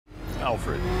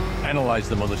Alfred, analyze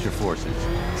the militia forces,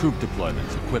 troop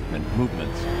deployments, equipment,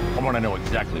 movements. I want to know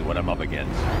exactly what I'm up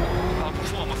against. I'll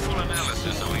perform a full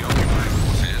analysis of the occupied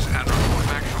forces and report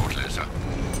back shortly, sir.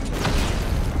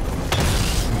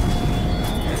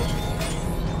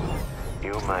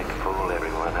 You might fool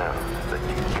everyone else, but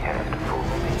you can't fool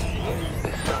me.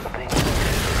 There's something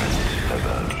different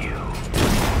about you.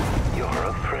 You're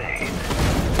afraid.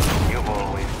 You've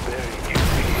always buried your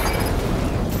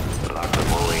fears. Locked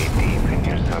them away deep in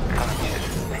your subconscious,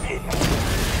 hidden.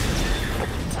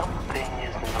 But something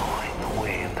is gnawing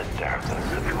away in the darkness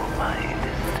of your mind,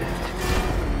 isn't it?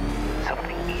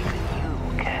 Something even you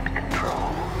can't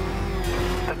control.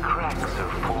 The cracks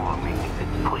are forming as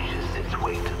it pushes its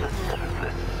way to the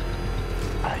surface.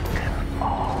 I can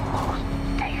almost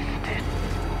taste it.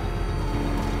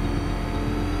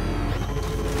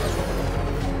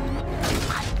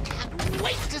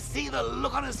 Wait to see the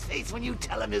look on his face when you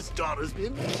tell him his daughter's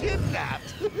been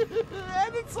kidnapped.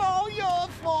 And it's all your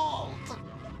fault.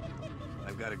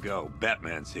 I've got to go.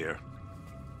 Batman's here.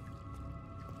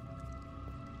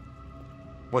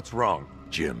 What's wrong?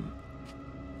 Jim,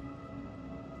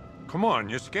 Come on,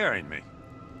 you're scaring me.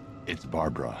 it's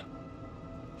Barbara.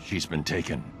 She's been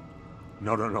taken.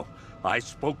 No. I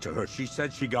spoke to her. She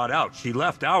said she got out. She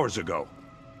left hours ago.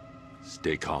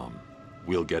 Stay calm.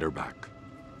 We'll get her back.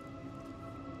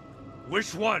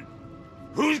 Which one?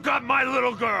 Who's got my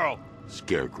little girl?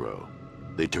 Scarecrow.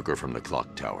 They took her from the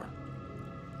clock tower.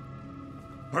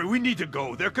 All right, we need to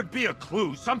go. There could be a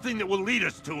clue, something that will lead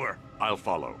us to her. I'll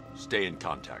follow. Stay in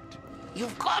contact.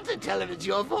 You've got to tell him it's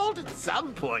your fault at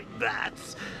some point,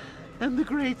 Bats. And the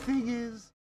great thing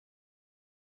is,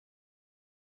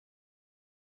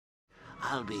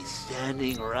 I'll be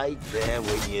standing right there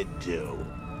when you do.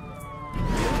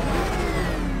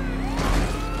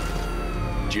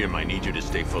 Jim, I need you to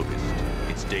stay focused.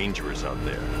 It's dangerous out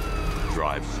there.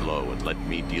 Drive slow and let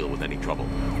me deal with any trouble.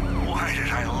 Why did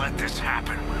I let this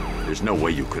happen? There's no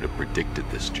way you could have predicted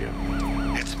this, Jim.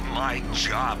 It's my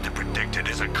job to predict it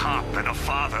as a cop and a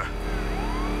father.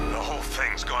 The whole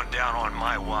thing's gone down on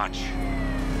my watch.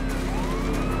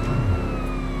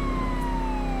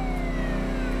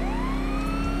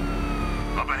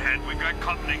 Up ahead, we've got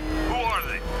company. Who are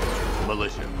they?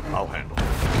 Militia, I'll handle.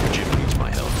 Jim needs my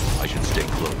help. I should stay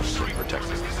close and protect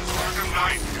him. This is Arkham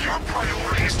Knight. Your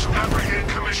priority is to apprehend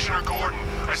Commissioner Gordon.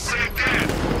 I say again,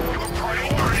 your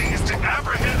priority is to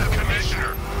apprehend the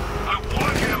Commissioner. I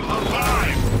want him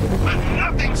alive. Let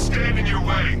nothing stand in your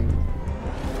way.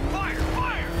 Fire!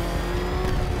 Fire!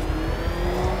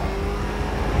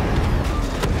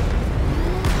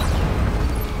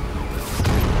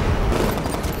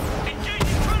 Engage!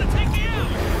 He's trying to take me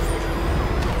out!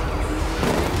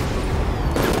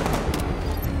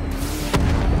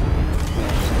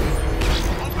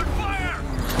 Open fire!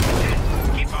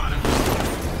 Keep on him!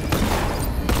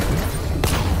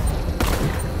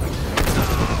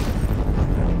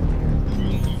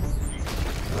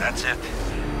 That's it.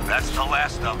 That's the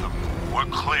last of them. We're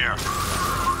clear.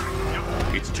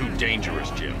 It's too dangerous,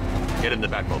 Jim. Get in the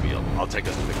Batmobile. I'll take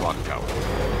us to the clock tower.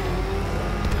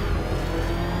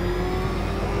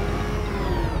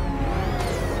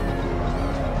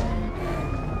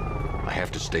 I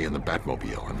have to stay in the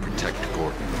Batmobile and protect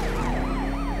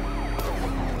Gordon.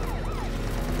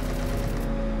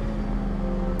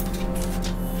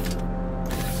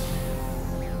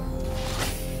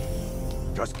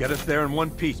 Just get us there in one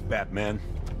piece, Batman.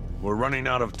 We're running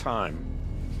out of time.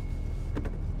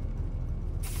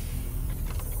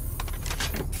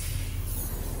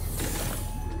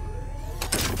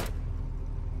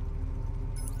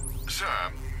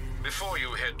 Sir, before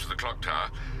you head to the clock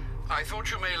tower, I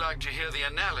thought you may like to hear the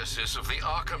analysis of the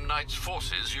Arkham Knight's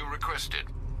forces you requested.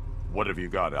 What have you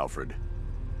got, Alfred?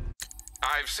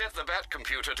 I've set the Bat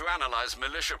computer to analyze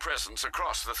militia presence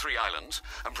across the 3 islands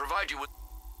and provide you with...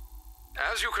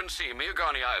 As you can see,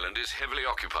 Miagani Island is heavily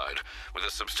occupied, with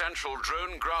a substantial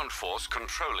drone ground force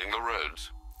controlling the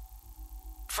roads.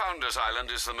 Founders Island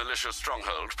is the militia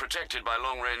stronghold, protected by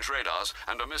long-range radars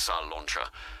and a missile launcher.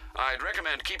 I'd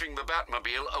recommend keeping the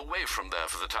Batmobile away from there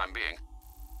for the time being.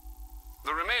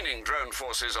 The remaining drone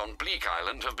forces on Bleak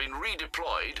Island have been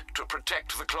redeployed to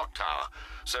protect the clock tower,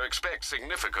 so expect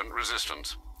significant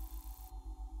resistance.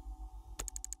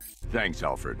 Thanks,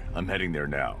 Alfred. I'm heading there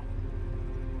now.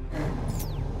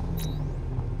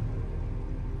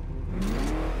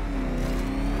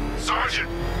 Sergeant,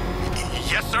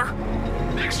 Yes, sir?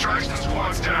 the extraction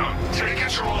squad's down. Take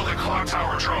control of the clock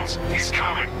tower drones. He's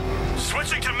coming.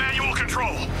 Switching to manual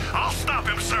control. I'll stop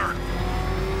him, sir.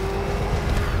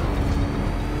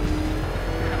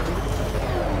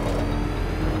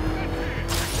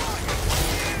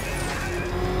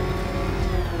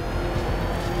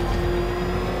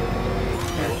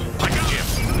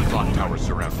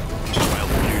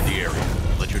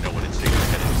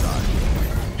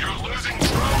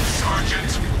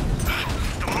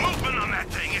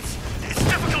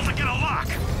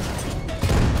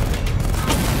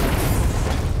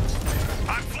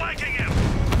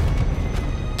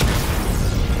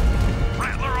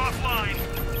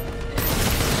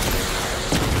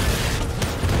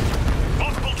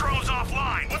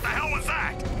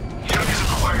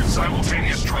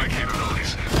 strike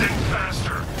capabilities, then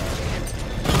faster.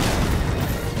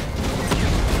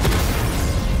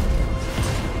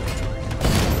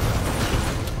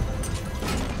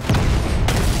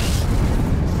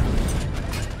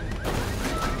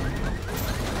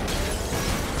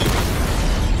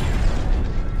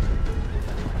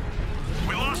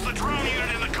 We lost the drone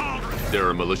unit in the cauldron. There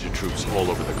are militia troops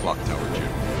all over the clock tower, Jim.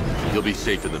 You'll be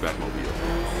safe in the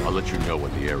Batmobile. I'll let you know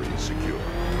when the area is secure.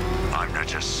 I'm not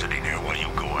just sitting here while you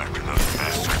go after those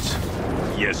bastards.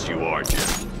 Yes, you are,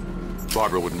 Jim.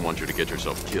 Barbara wouldn't want you to get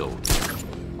yourself killed.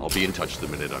 I'll be in touch the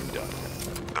minute I'm done.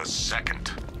 The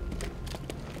second.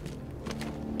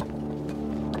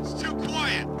 It's too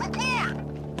quiet. Report!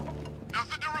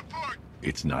 Nothing to report.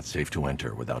 It's not safe to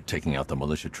enter without taking out the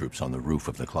militia troops on the roof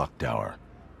of the clock tower.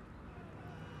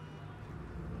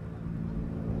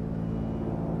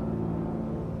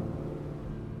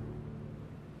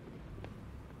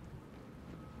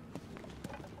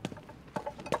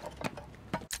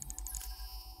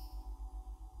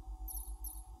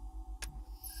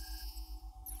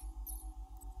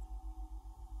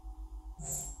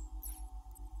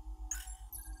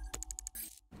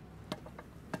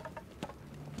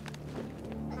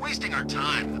 Wasting our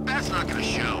time. The bat's not gonna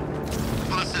show.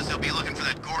 Boss says he'll be looking for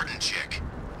that Gordon chick.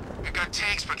 We've got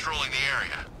tanks patrolling the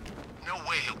area. No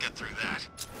way he'll get through that.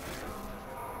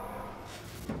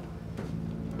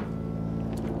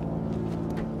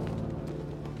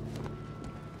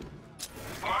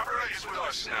 Barbara is with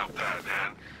us now,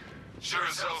 Batman. Sure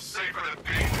as hell safer than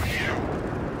being with you.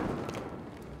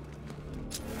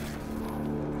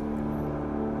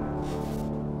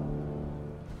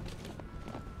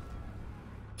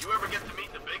 You ever get to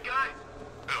meet the big guy?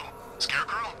 Who?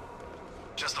 Scarecrow?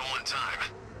 Just the one time.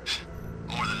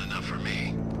 More than enough for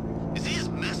me. Is he as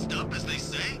messed up as they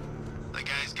say? The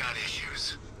guy's got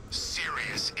issues.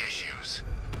 Serious issues.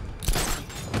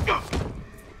 I'm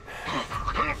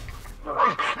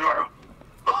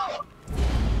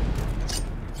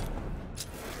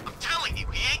telling you,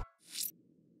 he ain't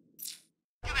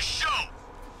gonna show.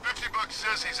 $50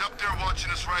 says he's up there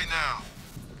watching us right now.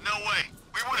 No way.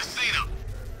 We would have seen him.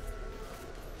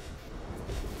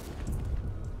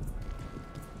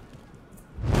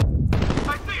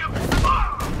 I see him!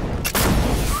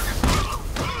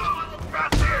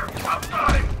 Fast here!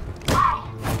 Outside!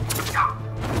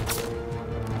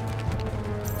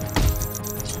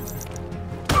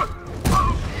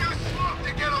 You slow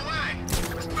to get away!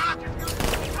 This bastard's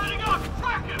heading up!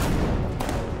 Track him!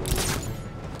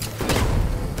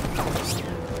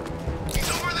 He's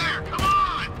over there! Come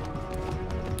on!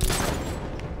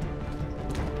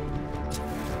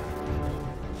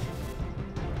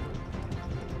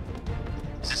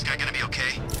 Is this guy gonna be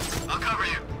okay? I'll cover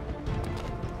you.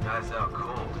 Guy's out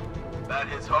cold. That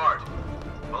hits hard.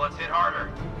 Well, let's hit harder.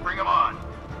 Bring him on.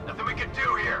 Nothing we can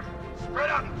do here. Spread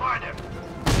out and find him.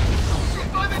 He's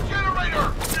by the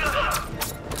generator!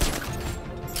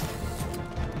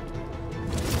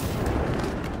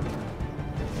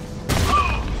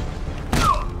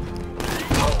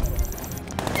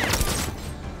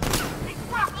 He's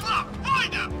grappled up!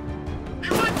 Find him! He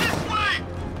went this way!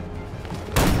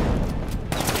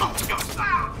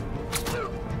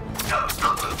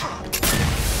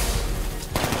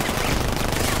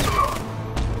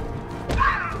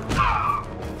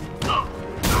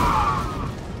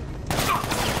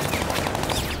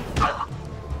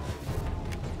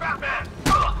 Batman!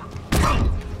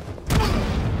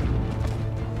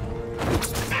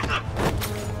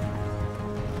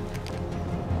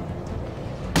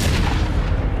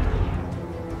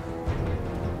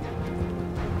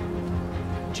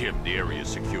 Jim, the area is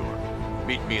secure.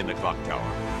 Meet me in the clock tower.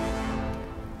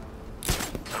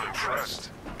 I'm impressed.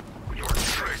 Your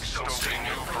tricks don't stay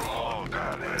new for long,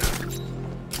 Batman.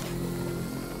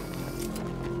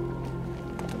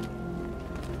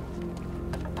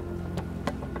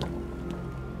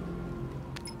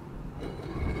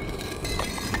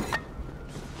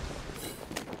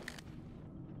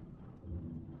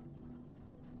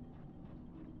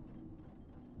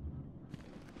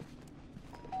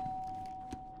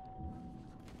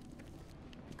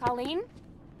 Colleen?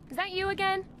 Is that you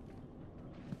again?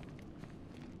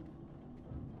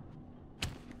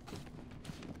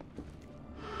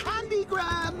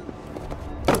 Candygram!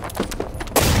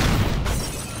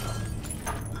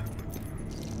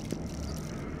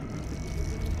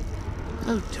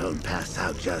 Oh, don't pass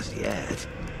out just yet.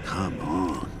 Come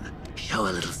on. Show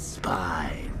a little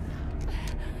spine.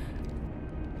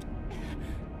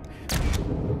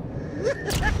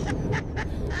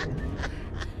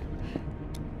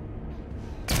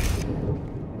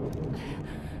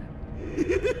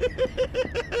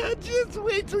 Just Just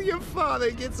wait till your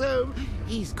father gets home.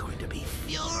 He's going to be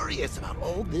furious about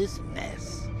all this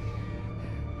mess.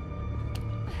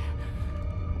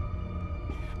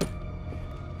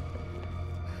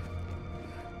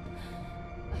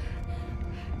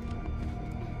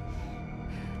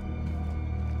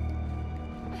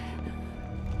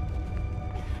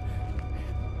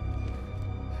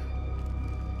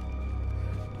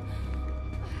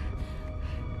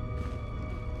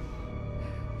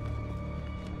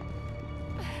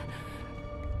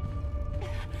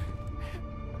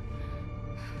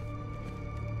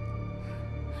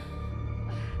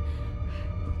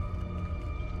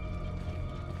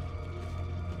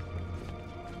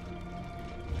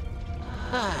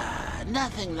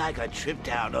 Nothing like a trip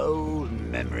down old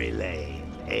memory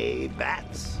lane, eh,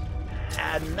 Bats?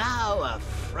 And now a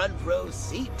front row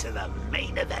seat to the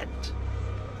main event.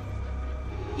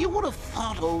 You would have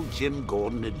thought old Jim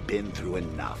Gordon had been through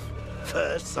enough.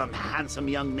 First, some handsome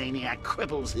young maniac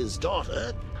cripples his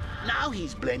daughter. Now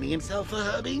he's blaming himself for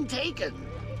her being taken.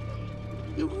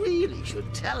 You really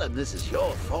should tell him this is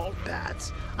your fault,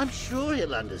 Bats. I'm sure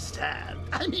he'll understand.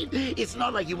 I mean, it's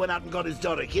not like you went out and got his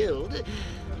daughter killed.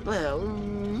 Well,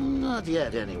 not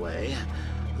yet anyway.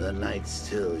 The night's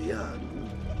still young.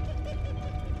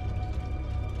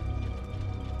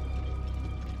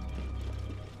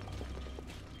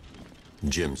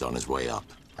 Jim's on his way up.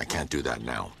 I can't do that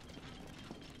now.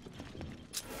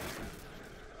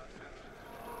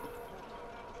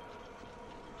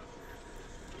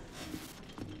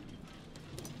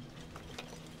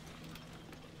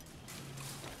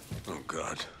 Oh,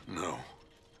 God, no.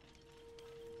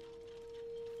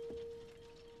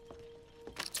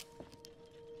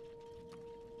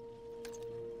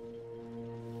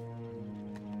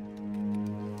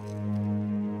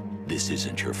 This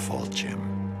isn't your fault, Jim.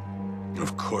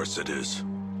 Of course it is.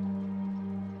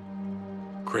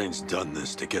 Crane's done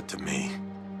this to get to me.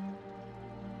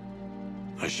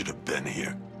 I should have been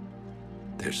here.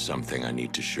 There's something I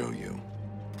need to show you.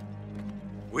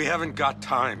 We haven't got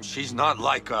time. She's not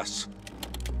like us.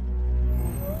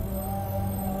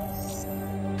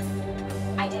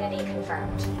 Identity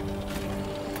confirmed.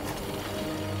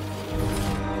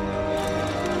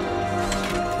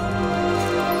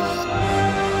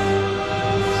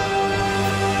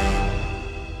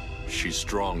 She's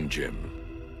strong, Jim.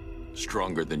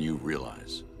 Stronger than you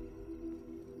realize.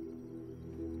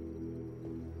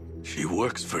 She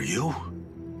works for you?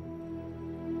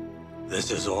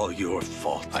 This is all your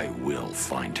fault. I will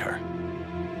find her.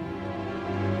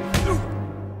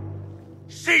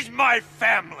 She's my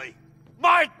family!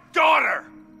 My daughter!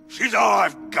 She's all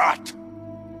I've got!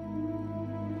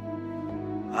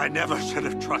 I never should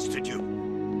have trusted you.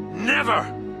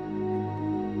 Never!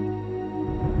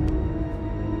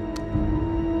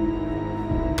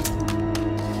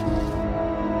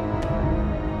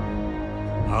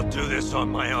 I'll do this on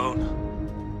my own.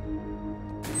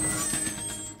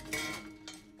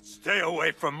 Stay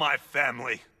away from my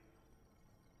family.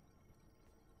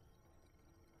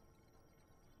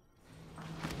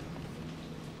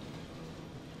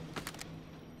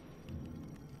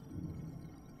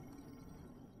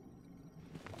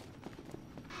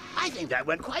 I think that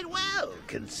went quite well,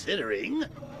 considering.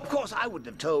 Of course, I wouldn't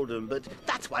have told him, but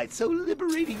that's why it's so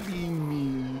liberating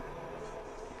being me.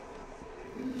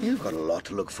 You've got a lot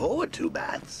to look forward to,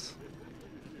 Bats.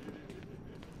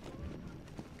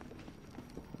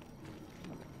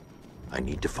 I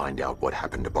need to find out what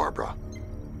happened to Barbara.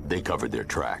 They covered their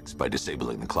tracks by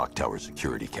disabling the clock tower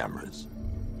security cameras.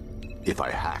 If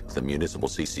I hack the municipal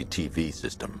CCTV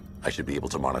system, I should be able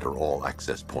to monitor all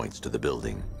access points to the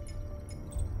building.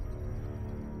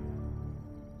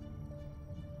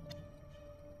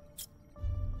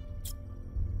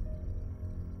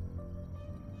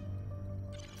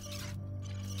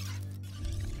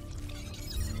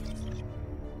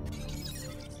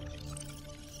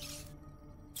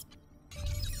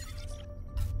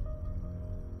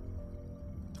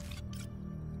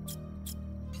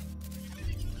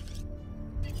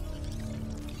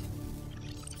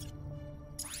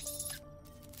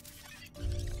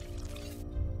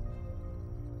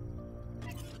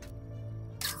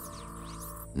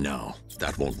 No,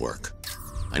 that won't work.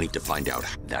 I need to find out.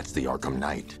 That's the Arkham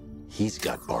Knight. He's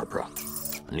got Barbara.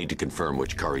 I need to confirm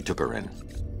which car he took her in.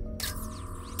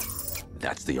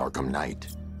 That's the Arkham Knight.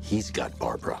 He's got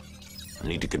Barbara. I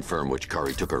need to confirm which car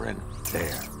he took her in.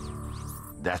 There.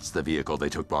 That's the vehicle they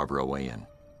took Barbara away in.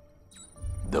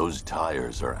 Those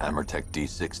tires are Amertech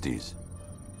D60s.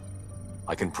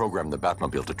 I can program the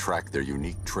Batmobile to track their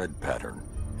unique tread pattern.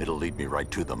 It'll lead me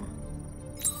right to them.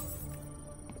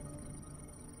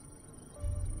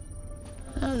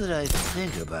 Now that I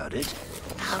think about it,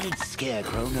 how did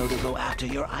Scarecrow know to go after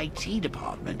your IT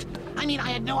department? I mean,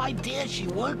 I had no idea she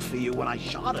worked for you when I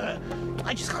shot her.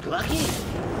 I just got lucky.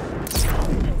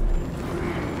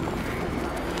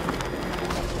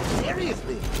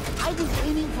 Seriously, I was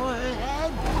aiming for her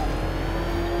head.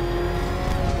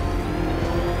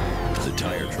 The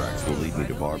tire tracks will lead me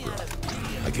to Barbara.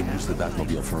 I can use the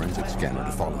Batmobile forensic scanner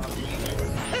to follow them.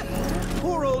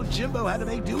 Poor old Jimbo had to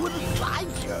make do with a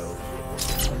slideshow.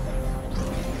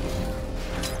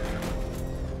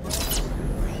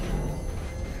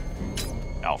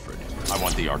 Alfred, I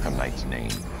want the Arkham Knight's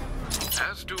name.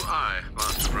 As do I,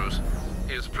 Master Bruce.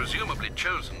 He has presumably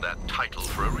chosen that title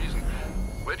for a reason.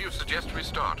 Where do you suggest we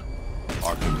start?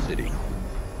 Arkham City.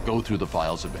 Go through the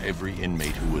files of every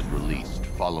inmate who was released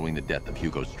following the death of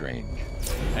Hugo Strange.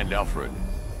 And Alfred.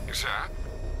 Sir?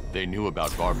 They knew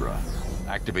about Barbara.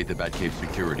 Activate the Batcave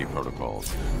security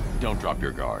protocols. Don't drop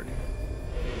your guard.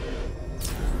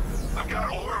 I've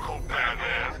got Oracle,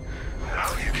 Batman.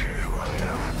 Now you care who I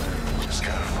am. Just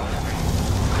gotta follow me.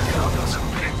 Gotham's a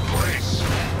big place.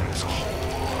 There's a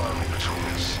whole army between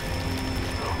us.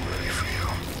 I'm ready for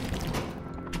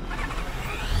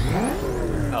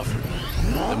you. Alfred,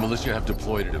 the militia have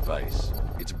deployed a device.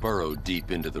 It's burrowed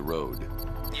deep into the road.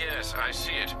 Yes, I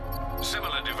see it.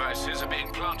 Similar devices are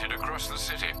being planted across the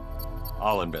city.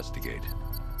 I'll investigate.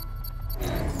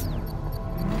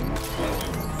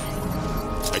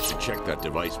 I should check that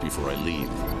device before I leave.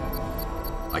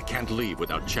 I can't leave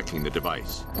without checking the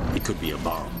device. It could be a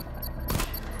bomb.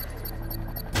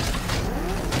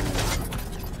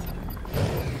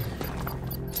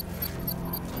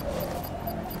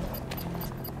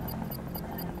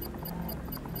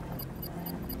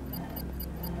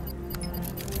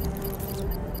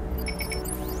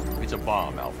 It's a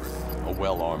bomb, Alfred. A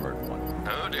well-armored one.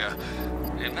 Oh dear.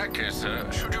 In that case,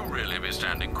 should you really be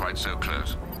standing quite so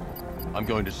close? I'm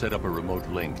going to set up a remote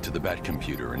link to the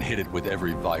Batcomputer and hit it with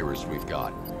every virus we've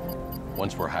got.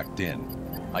 Once we're hacked in,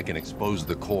 I can expose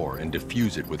the core and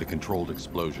defuse it with a controlled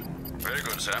explosion. Very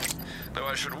good, sir. Though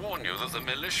I should warn you that the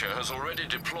militia has already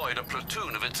deployed a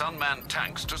platoon of its unmanned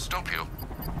tanks to stop you.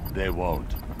 They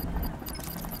won't.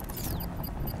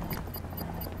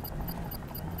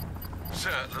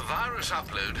 Sir, the virus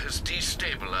upload has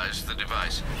destabilized the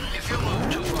device. If you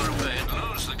move too far away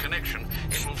and lose the connection,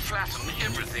 it will flatten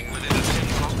everything within a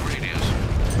 10-block radius.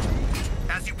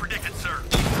 As you predicted, sir.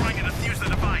 Trying to defuse the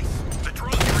device. The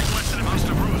drones you requested a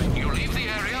Master Bruce, you leave the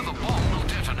area, the bomb will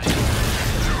detonate.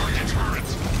 You're a deterrent.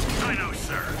 I know,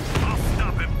 sir. I'll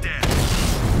stop him dead.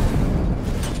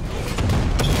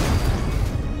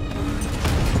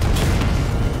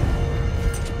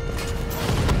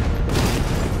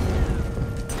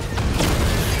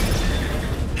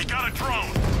 He got a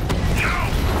drone. No!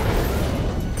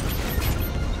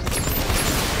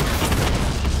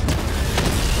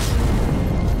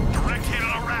 Direct hit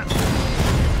on a rat.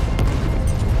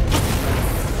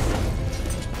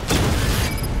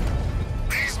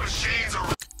 These machines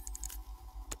are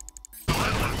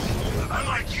relentless.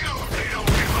 Unlike you, they don't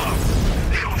give up.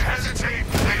 They don't hesitate,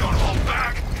 they don't hold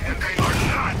back, and they are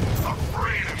not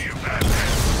afraid of you, Batman.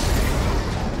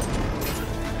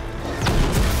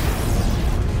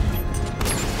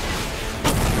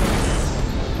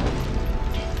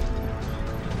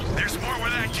 There's more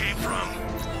where that came from.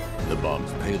 The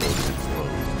bomb's payload is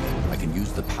exposed. I can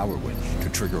use the power winch to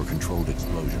trigger a controlled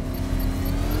explosion.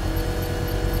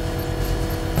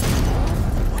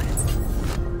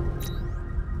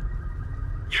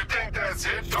 You think that's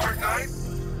it, Dark Knight?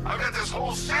 I've got this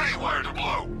whole city wired to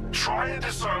blow. Try and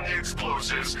disarm the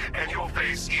explosives, and you'll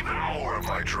face even more of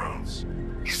my drones.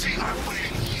 You see, I've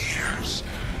waited years.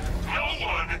 No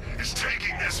one is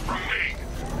taking this from me.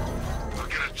 They'll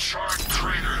get a charred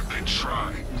traitor if they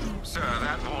try. Sir,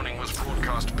 that warning was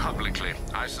broadcast publicly.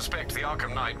 I suspect the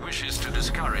Arkham Knight wishes to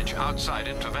discourage outside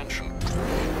intervention.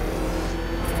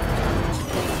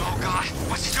 Oh, God.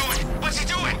 What's he doing? What's he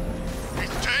doing?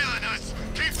 He's tailing us.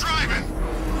 Keep driving.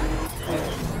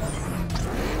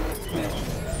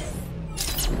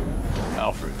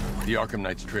 Alfred, the Arkham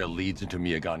Knight's trail leads into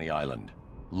Miagani Island.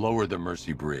 Lower the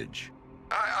Mercy Bridge.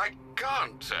 I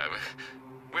can't, sir.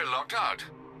 We're locked out.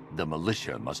 The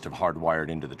militia must have hardwired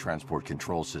into the transport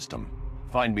control system.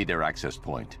 Find me their access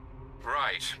point.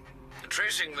 Right.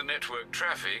 Tracing the network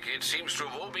traffic, it seems to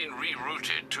have all been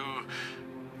rerouted to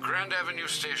Grand Avenue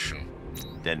Station.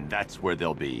 Then that's where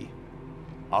they'll be.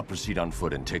 I'll proceed on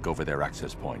foot and take over their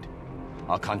access point.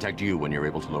 I'll contact you when you're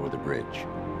able to lower the bridge.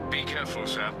 Be careful,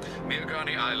 sir.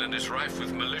 Miagani Island is rife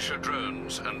with militia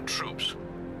drones and troops.